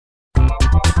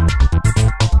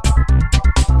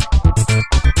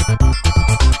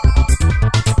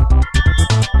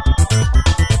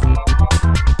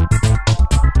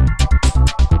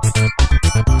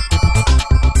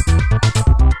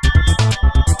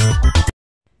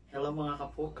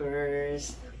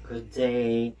Kapokers, good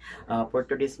day. For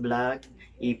today's vlog,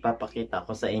 ipapakita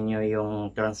ko sa inyo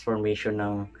yung transformation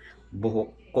ng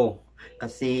buhok ko.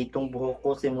 Kasi itong buhok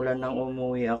ko, simula nang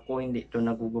umuwi ako, hindi ito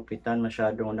nagugupitan,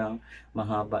 masyado nang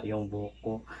mahaba yung buhok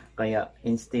ko. Kaya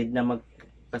instead na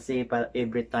kasi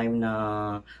every time na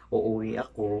uuwi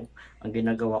ako, ang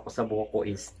ginagawa ko sa buhok ko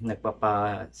is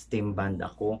nagpapa-steam band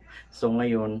ako. So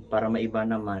ngayon, para maiba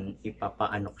naman,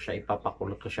 ipapaano ko siya,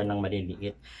 ipapakulot ko siya ng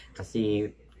maliliit.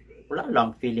 Kasi wala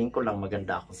lang, feeling ko lang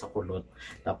maganda ako sa kulot.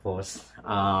 Tapos,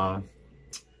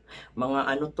 mga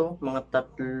ano to, mga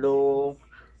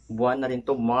 3 buwan na rin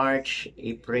to, March,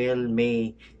 April,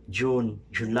 May, June,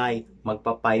 July,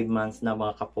 magpa 5 months na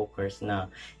mga kapokers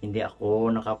na hindi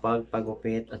ako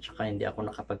nakapagpagupit at saka hindi ako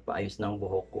nakapagpaayos ng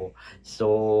buhok ko. So,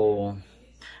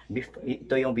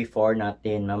 ito yung before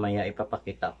natin, mamaya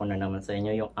ipapakita ko na naman sa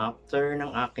inyo yung after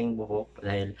ng aking buhok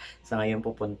dahil sa ngayon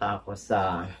pupunta ako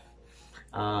sa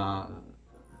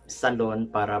salon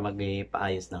para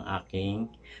magpaayos ng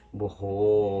aking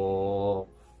buhok.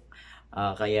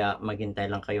 Kaya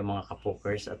maghintay lang kayo mga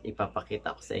kapokers at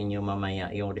ipapakita ko sa inyo mamaya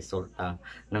yung resulta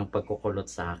ng pagkukulot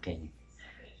sa akin.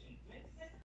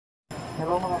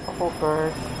 Hello mga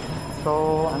kapokers.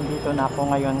 So, andito na ako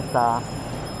ngayon sa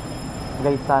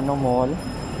Gaisano Mall.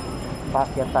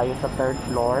 Paakyat tayo sa 3rd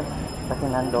floor kasi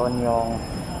nandoon yung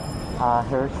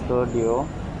hair studio.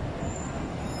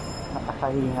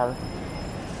 Nakakahingal.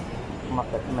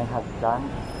 May hagdan.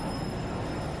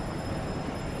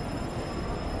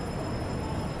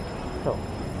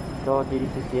 So this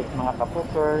is it mga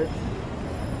kapokers.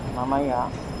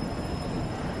 Mamaya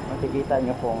makikita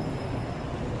nyo kung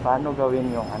paano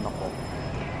gawin yung ano ko,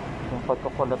 yung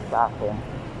pagkukulot sa akin.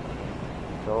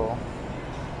 So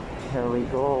here we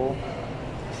go.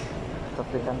 Sa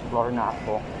 2nd floor na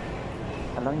ako.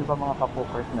 Alam niyo ba mga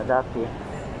kapokers na dati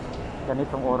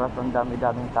ganitong oras ang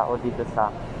dami-daming tao dito sa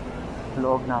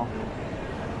loob ng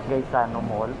Gaisano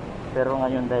Mall, pero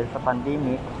ngayon dahil sa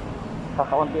pandemic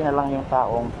kakaunti na lang yung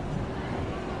taong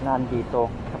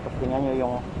nandito. Tapos tingnan nyo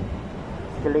yung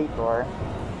escalator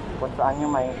kung saan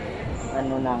nyo may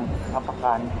ano ng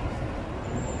apakan,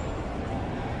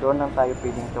 doon lang tayo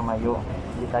pwedeng tumayo,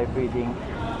 hindi tayo pwedeng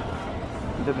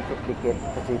dumikit-dikit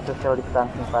kasi social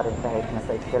distancing pa rin kahit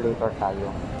nasa escalator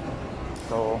tayo.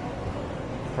 So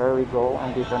here we go,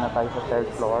 andito na tayo sa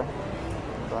 3rd floor.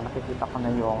 So nakikita ko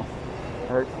na yung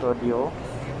hair studio.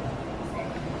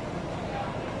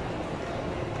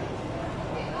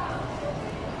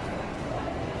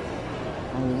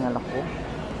 Nangingal ako.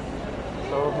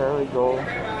 So here we go,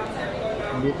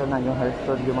 andito na yung hair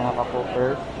studio mga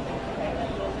kapokers.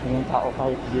 Yung tao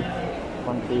kahit bit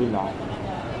konti lang.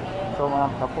 So mga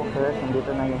kapokers,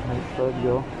 andito na yung hair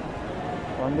studio.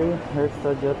 Only hair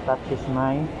studio touches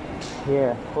my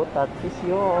hair. Who touches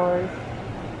yours?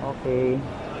 Okay,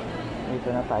 dito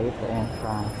na tayo sa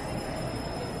entrance.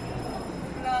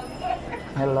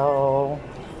 Hello.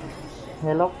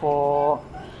 Hello po.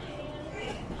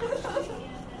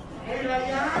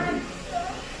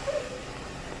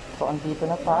 So andito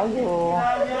na tayo.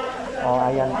 Oh,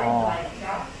 ayan oh.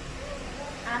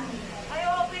 Ay,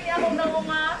 open niya akong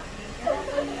naunga.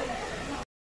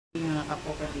 Mga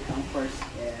kapokers, dito ang first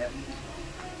step.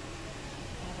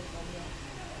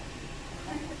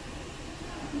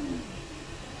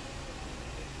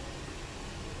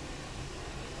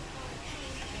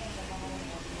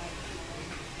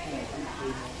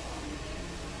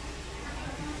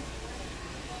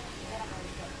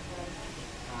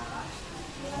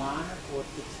 Or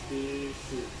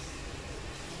 66.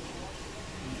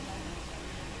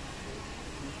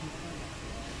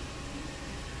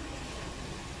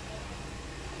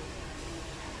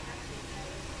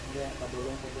 Hindi,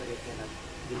 padulong ko dito na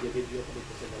video ko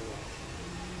dito sa dalawa.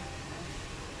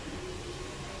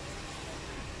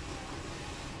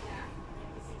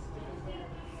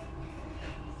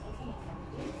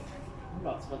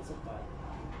 Lots of fun.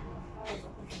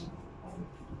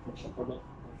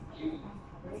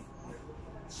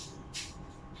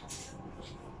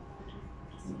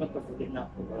 Pagpapagod na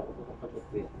ako, wala ko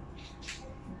pagpapagod.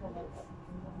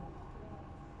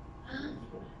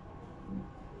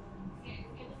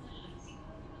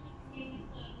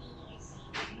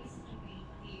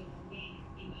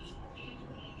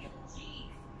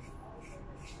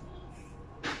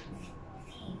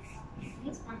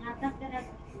 Yes, panghatag ka na.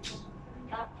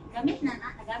 Gamit na na?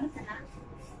 Nagamit na na?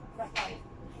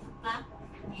 Ha?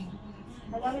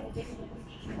 Nagamit na.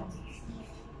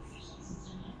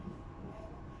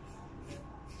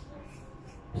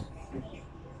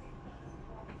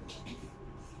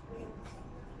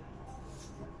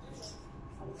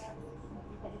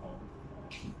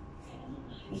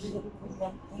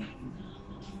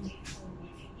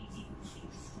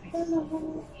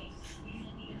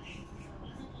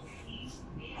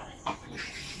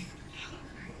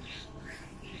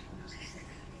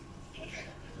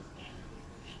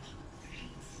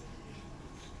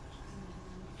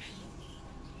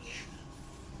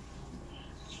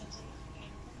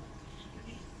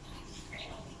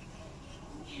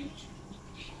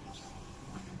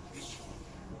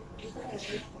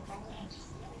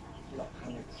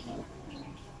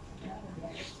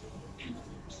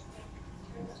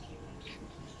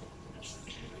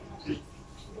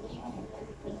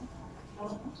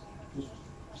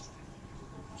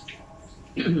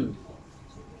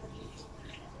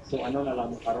 So ano na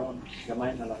lang mo karon,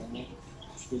 gamay na lang mo.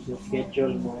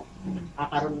 Schedule mo.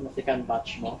 Karon mo second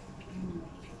batch mo.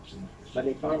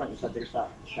 Balik ko lang isa din sa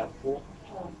shampoo.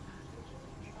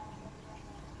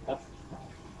 At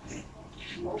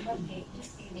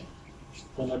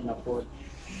sunod na po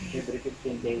every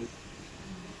 15 days.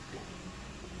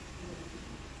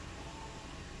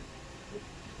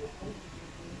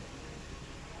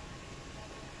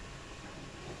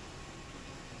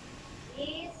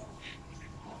 Is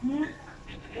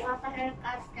hair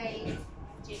cut kay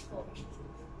Chico.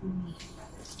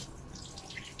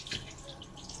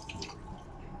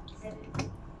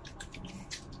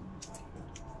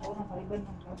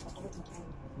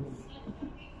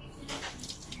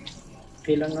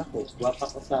 Feeling ako, guwapa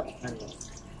ko sa ano.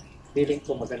 Feeling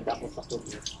ko maganda ako sa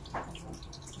kulo.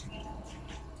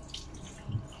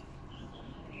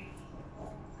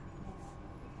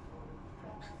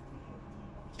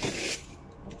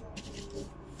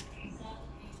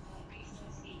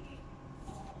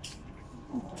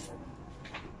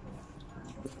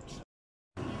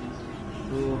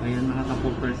 So, ayan mga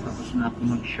kapupers, tapos na ako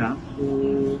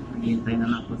mag-shampoo. Naghihintay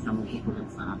na lang ako sa magkukulat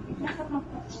sa akin.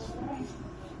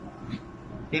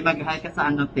 Te, mag-hi ka sa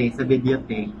ano, te? Sa video,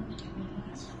 te.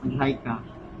 Mag-hi ka.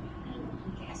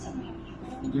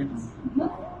 Yan.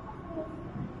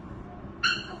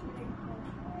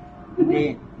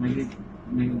 Hindi,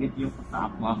 nag-video ko sa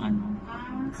ako ang ano,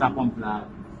 sa akong vlog.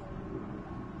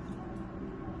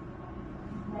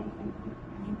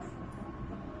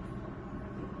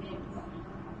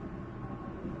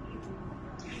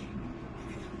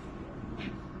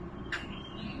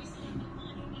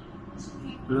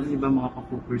 Alam niyo ba mga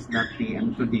ka-cookers dati,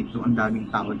 ano to dito, ang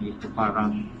daming tao dito,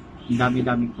 parang ang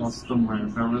dami-daming customer.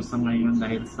 Pero sa ngayon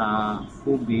dahil sa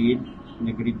COVID,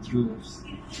 nag-reduce.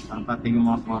 Pati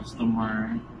yung mga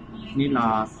customer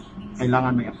nila,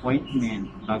 kailangan may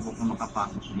appointment bago ka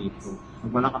makapasok dito.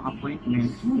 Pag wala kang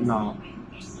appointment, wala.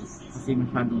 Kasi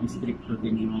masyadong stricto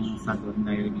din yung salon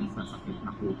dahil yung sa sakit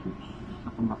na COVID na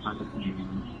kumakalat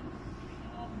ngayon.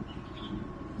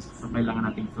 So kailangan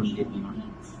nating sundin yun.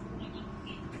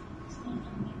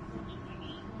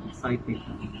 Excited.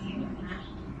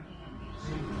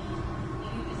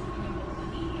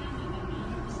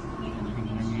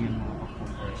 Tingnan niyo yung mga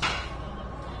kapupers.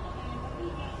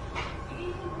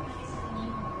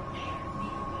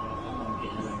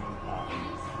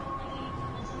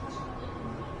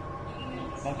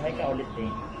 Mag-hi ka ulit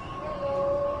din.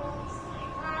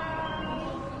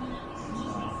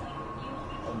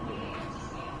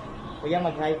 Kuya,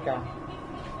 mag-hi ka.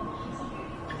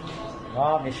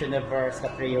 Wow, Miss Universe,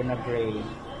 Catriona Gray.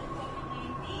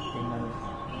 Tingnan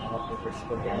mga papers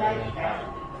ko din.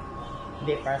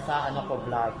 Hindi, para sa ano ko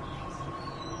vlog.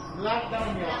 Vlog daw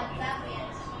niya.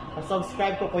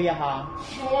 Pa-subscribe ko kuya ha.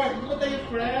 Sure, hindi ko tayo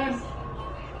friends.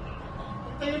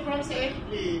 Hindi tayo friends sa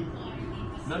FB.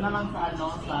 Doon na lang sa ano,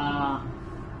 sa...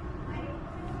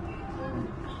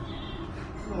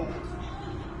 No.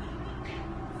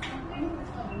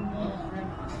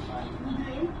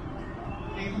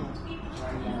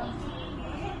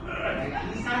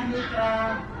 Sandwich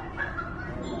ka.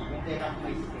 Hindi lang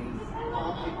may space.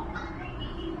 Okay.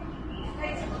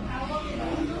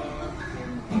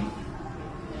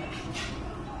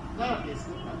 Bakit?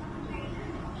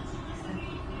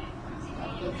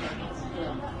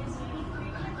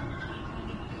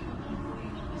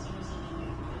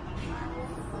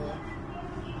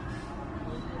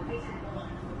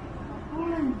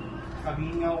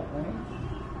 Kabingaw ko.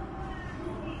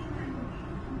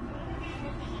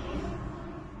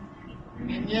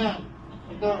 Ganyan.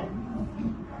 Ito.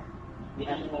 Di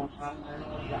ano, ang ano,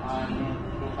 daan,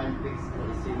 profile pics ko,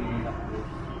 isipin nila ko.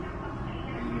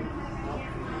 Ayun.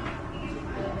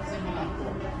 Kasi mga po.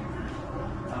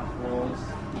 Tapos,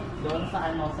 doon sa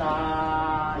ano, sa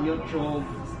YouTube,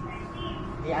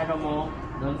 i-ano mo,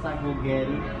 doon sa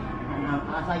Google,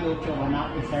 sa YouTube,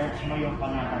 i-search mo yung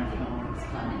pangalan ng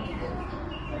stand.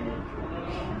 Sa YouTube.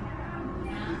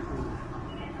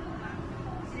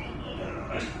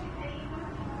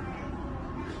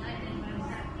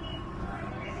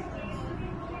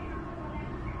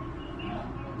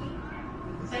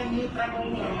 Manginitra mo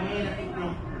mo, manginitra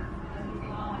mo.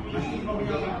 Mas hindi pa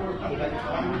niya mag-report ang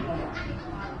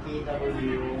KW,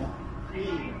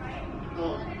 ito.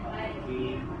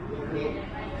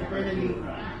 Super na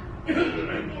Libra,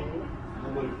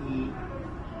 double E,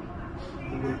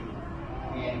 double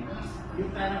E, and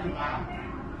Yung tayo na di ba?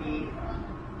 P,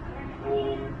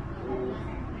 O, O,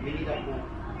 Winnie po,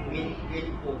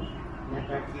 Winnie po,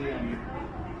 letter K yan.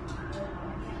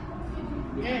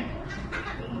 Eh,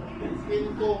 spin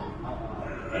ko.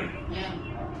 Yan.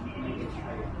 Nag-gets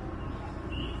pa yun.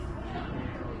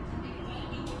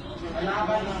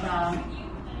 Kalaban na na.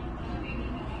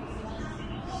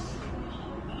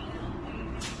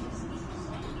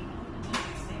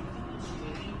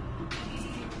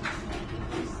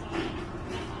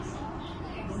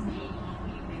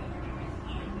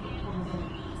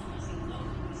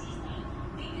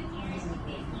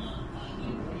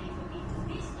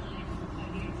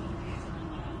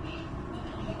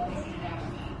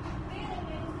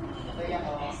 Ito yan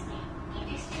o.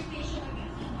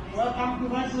 Welcome to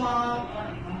my vlog.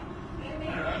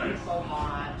 Thank you so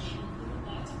much.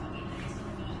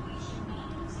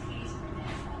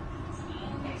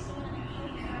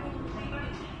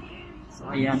 So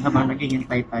ayan, habang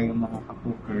naghihintay tayo mga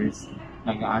ka-cookers,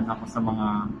 nag-aan ako sa mga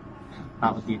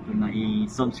tao dito na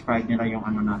i-subscribe nila yung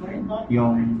ano natin,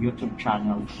 yung YouTube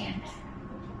channel ko.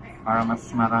 Para mas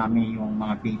marami yung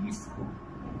mga babies ko.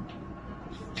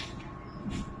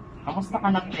 Kamusta ka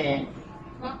na, te?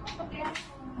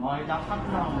 Okay, dapat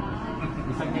lang.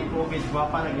 Isang may COVID,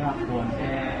 gwapa lagi hapon.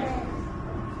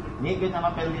 Hindi good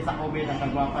naman pero di sa COVID, ang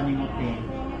kagwapa ni Mote.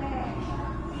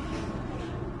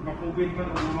 Makubin ka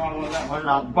nung mawala.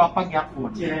 Wala, gwapa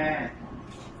gyapon. Yeah.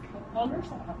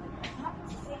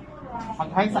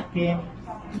 Mag-hi sa Kim,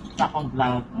 sa akong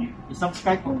vlog.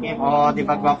 I-subscribe ko Kim, o di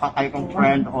ba gwapa kayo kong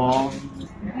friend, o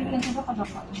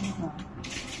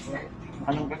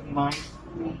anong gagmay?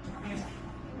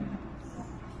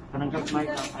 Anong gagmay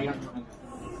ka? Ayaw mo na.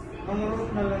 Pangurot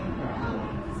na lang ka.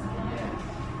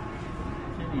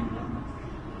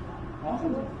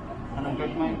 Anong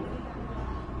gagmay?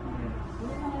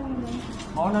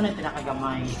 Oo na na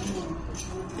tinakagamay.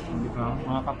 Di ba?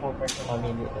 Mga ka-popper sa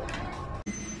pamilya.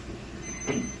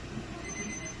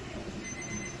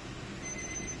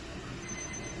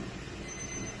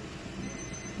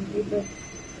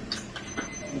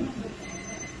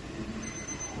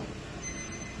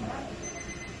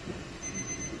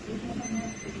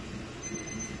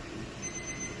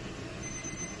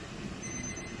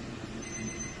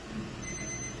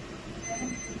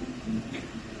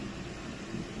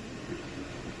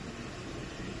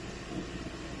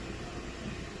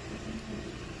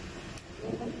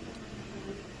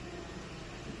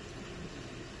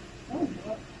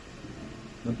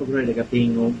 Napagulay na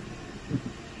katingog.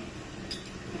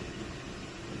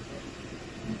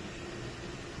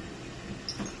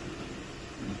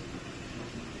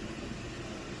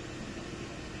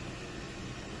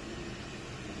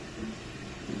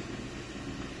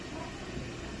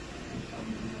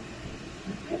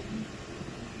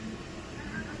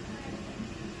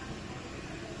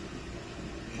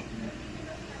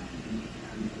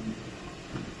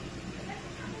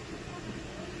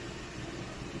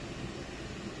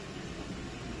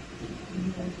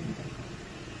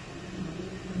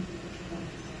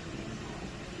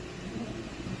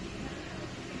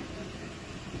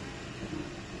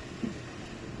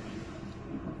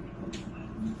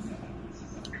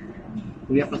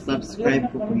 Kuya, pa-subscribe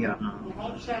ko kuya.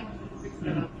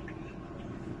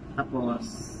 Tapos,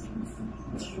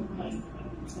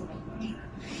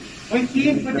 Oy,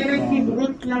 Kim, pati rin Kim,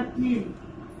 root lang Kim.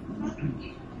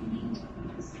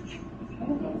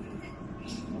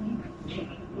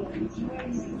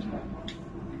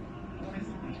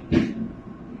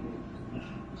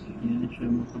 yun na siya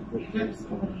mga ka-focus.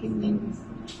 Tingnan.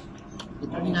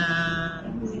 Ito na.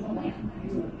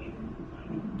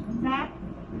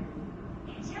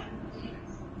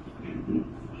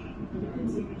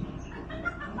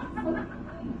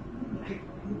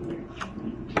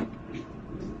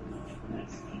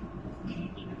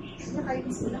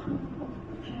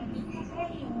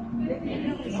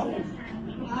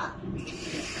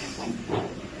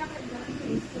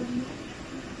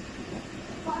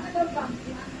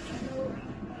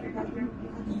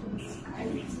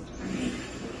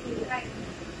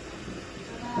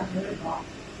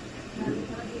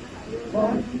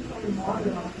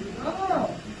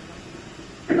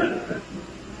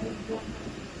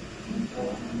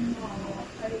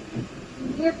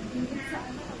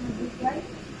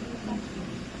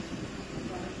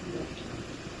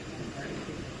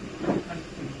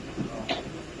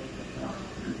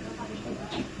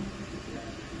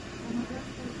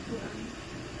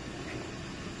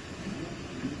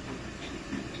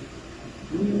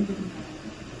 Wala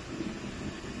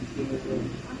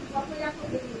ko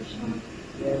delusion.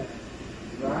 Yeah.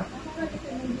 Diba? Ako ka dito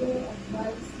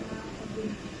nag-advise na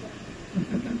delusion.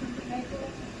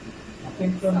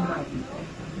 Attention lang.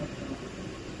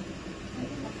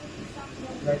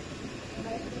 Like,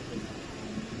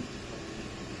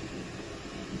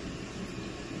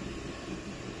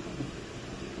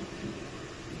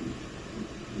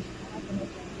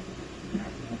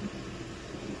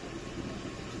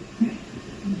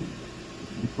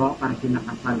 Po, parang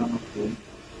kinakasalang ako.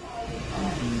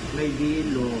 May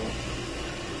dilo.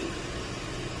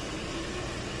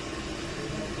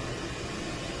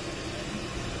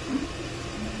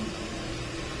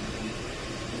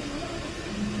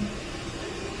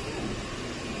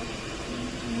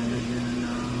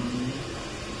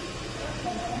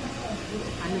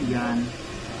 Ano yan?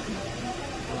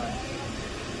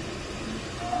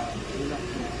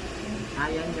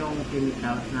 Ayan yung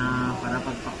chemicals na para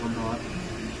pagpakulot.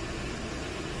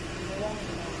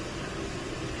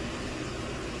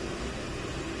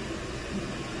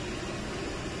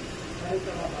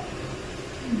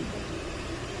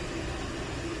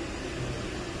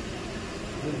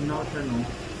 Good note, ano?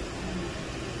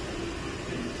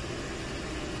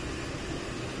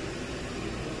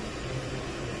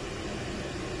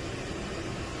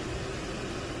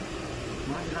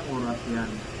 Mga ilang oras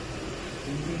yan?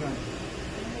 hindi nga.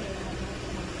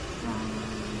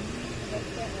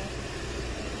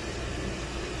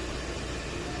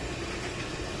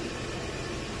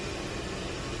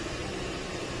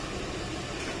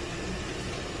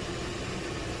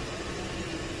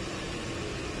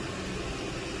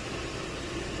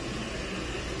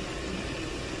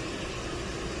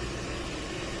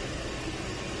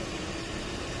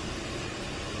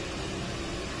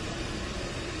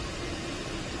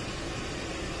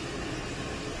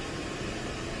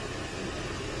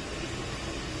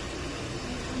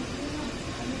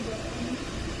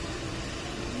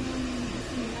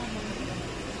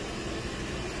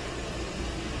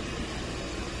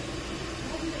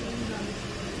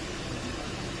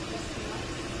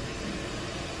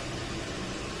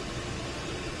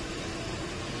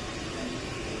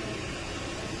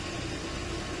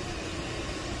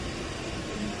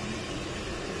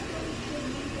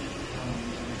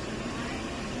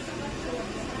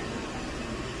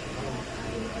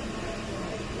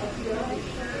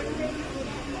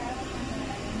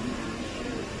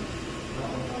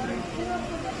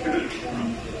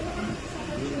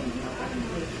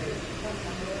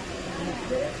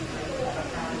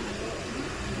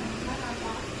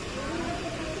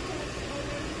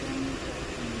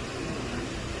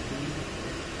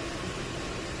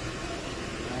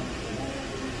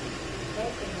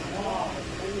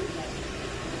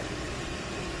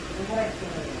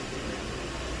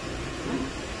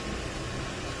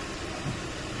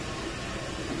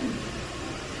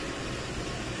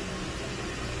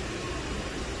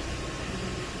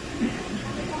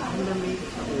 Ang lamig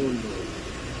sa ulo.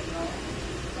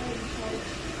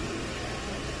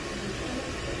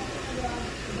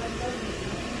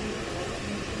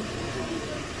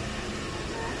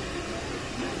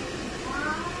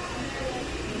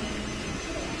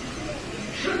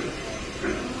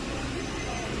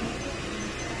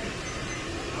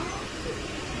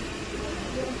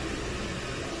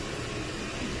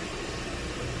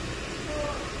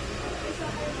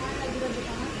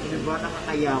 Ano ba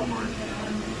nakakayaman?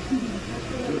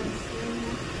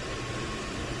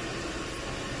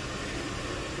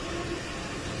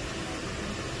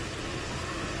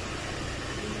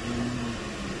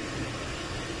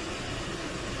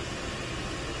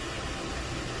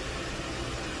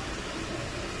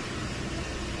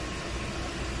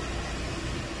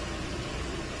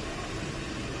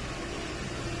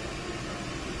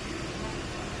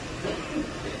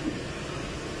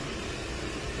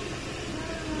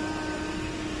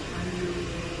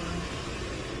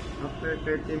 After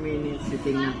 30 minutes,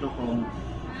 titingnan to kung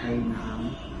ay na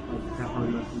ang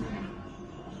pagkakulot niya.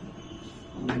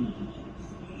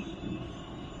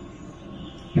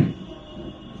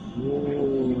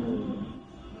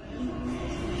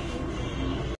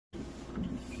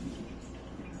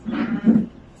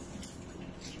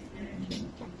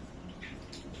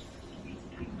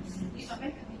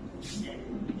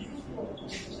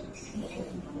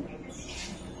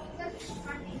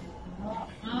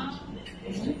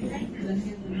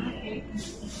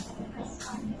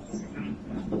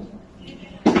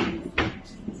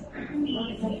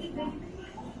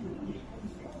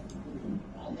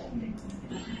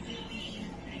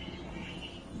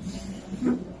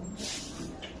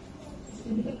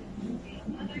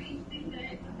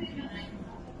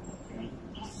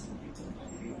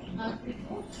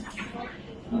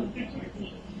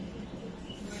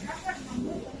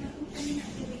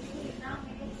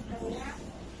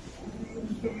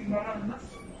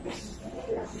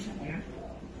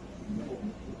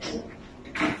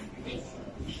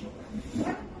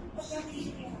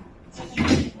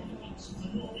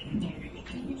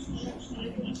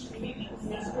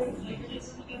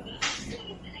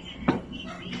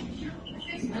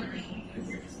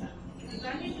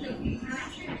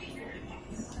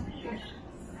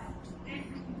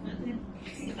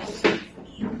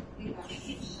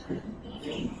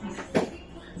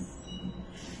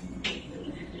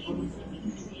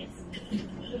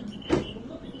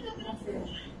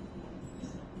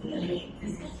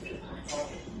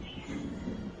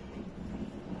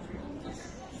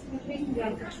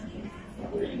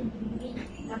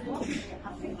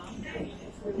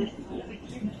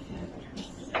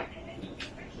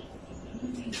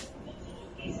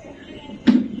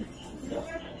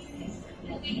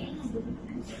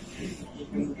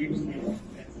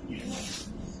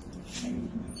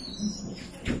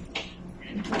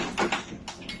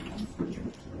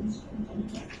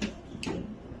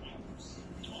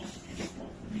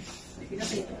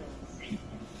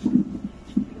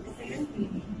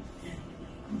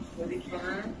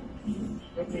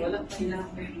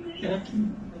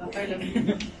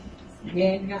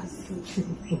 Yan nga.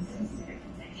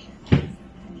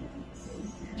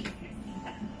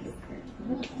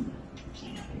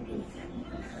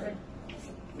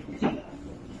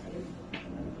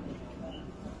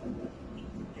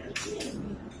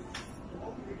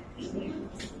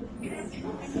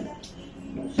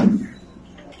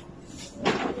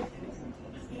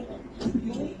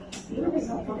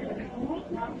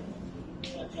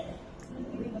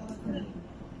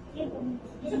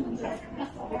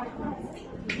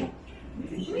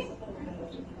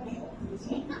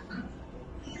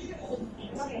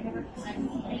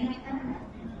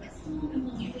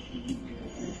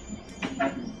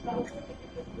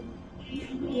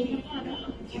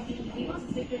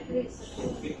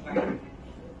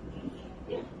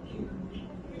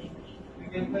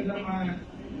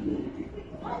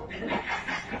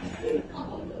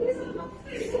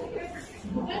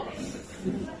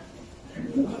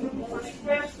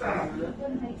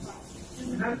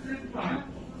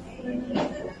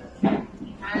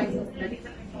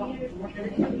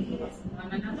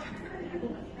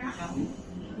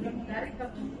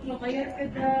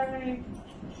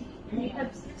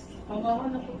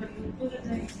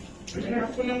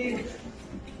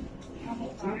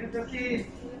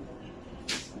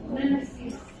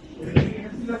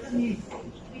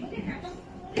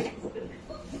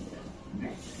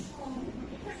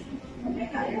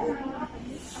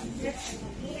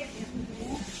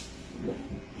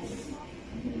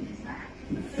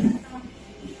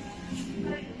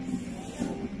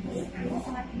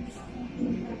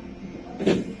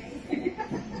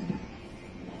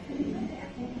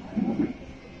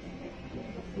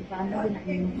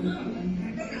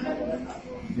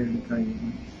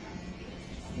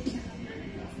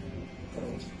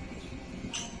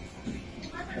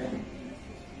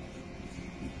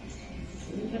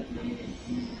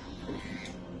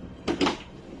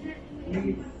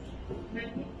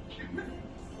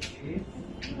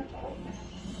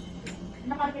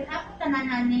 Nakapirap ko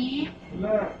tananan ni.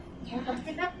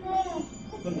 Nakapirap mo.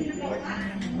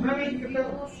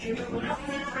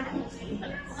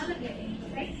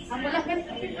 Ang wala ka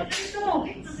ito.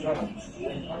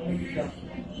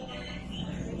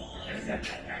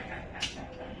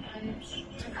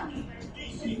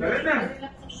 Tara na.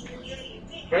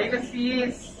 Kaya na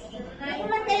sis. Ako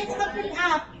man kayo sa fill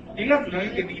up. Hilap lang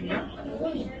yung kanina.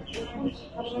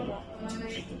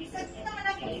 Isa naman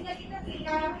ako ingat-ingat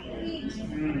sila.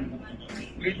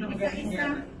 Wait na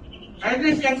ganyan. Ay,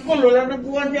 di si Angkol. Wala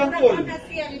nagkuhan si Angkol.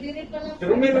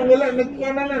 Pero meron wala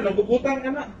nagkuhan na. Nabubutang ka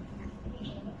na.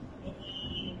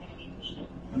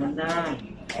 Amanda.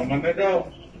 Amanda daw.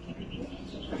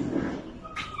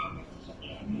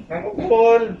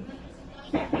 Angkol.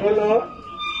 Angkol, oh.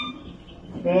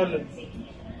 Angkol.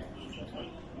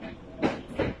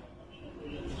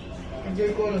 Enjoy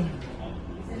call.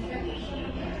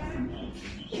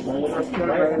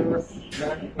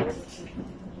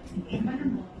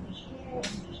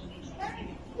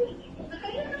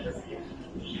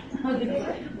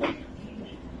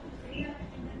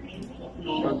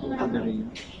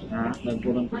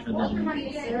 Nagkurang ko siya dali.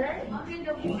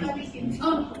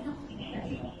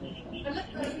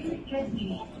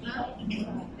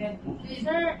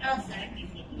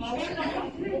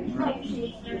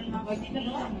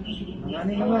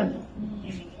 Ano naman?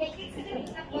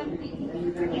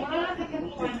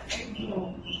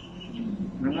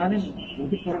 Nanganin,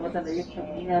 bukit para matalayak sa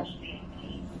ingat.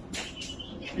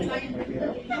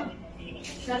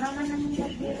 Salamat naman sa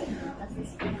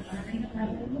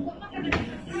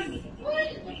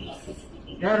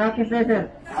Ya, rakit saya, sir.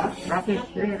 Rakit,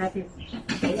 sir, rakit.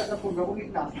 Wala na po,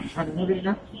 gawin na. Ano mo rin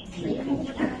na?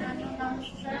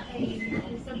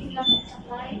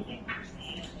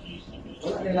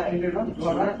 Wala nila inilang.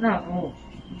 Wala na, oo.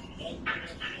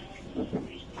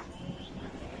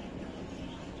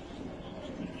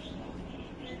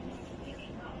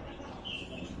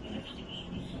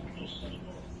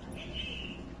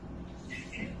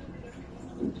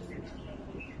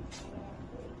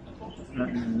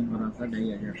 Merasa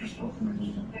daya ya takut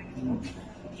nanti.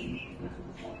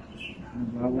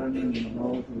 Bawa nih,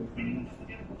 bawa tuh sana.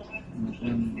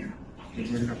 Makan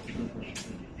sebelah itu.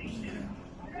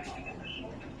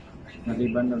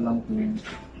 Naliban na lang kung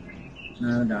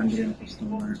nadaan din ang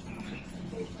customer.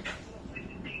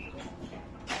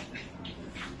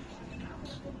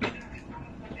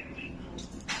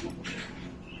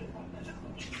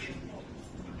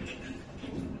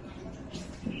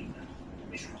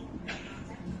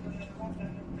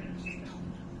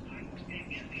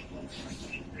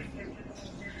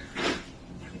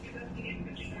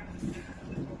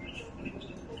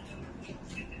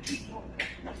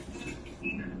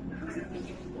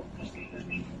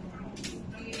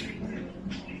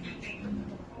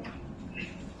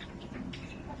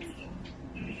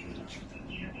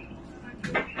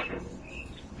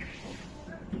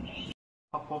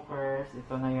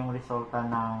 ito na yung resulta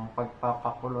ng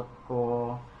pagpapakulot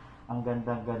ko. Ang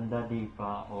ganda-ganda, di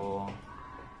ba? O,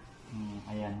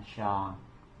 ayan siya.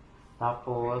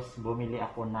 Tapos, bumili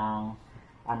ako ng,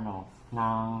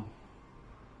 ng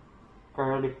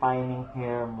curly pining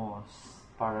hair mousse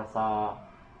para sa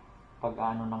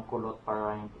pag-ano ng kulot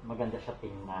para maganda siya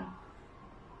tingnan.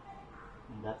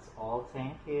 And that's all.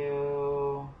 Thank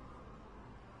you.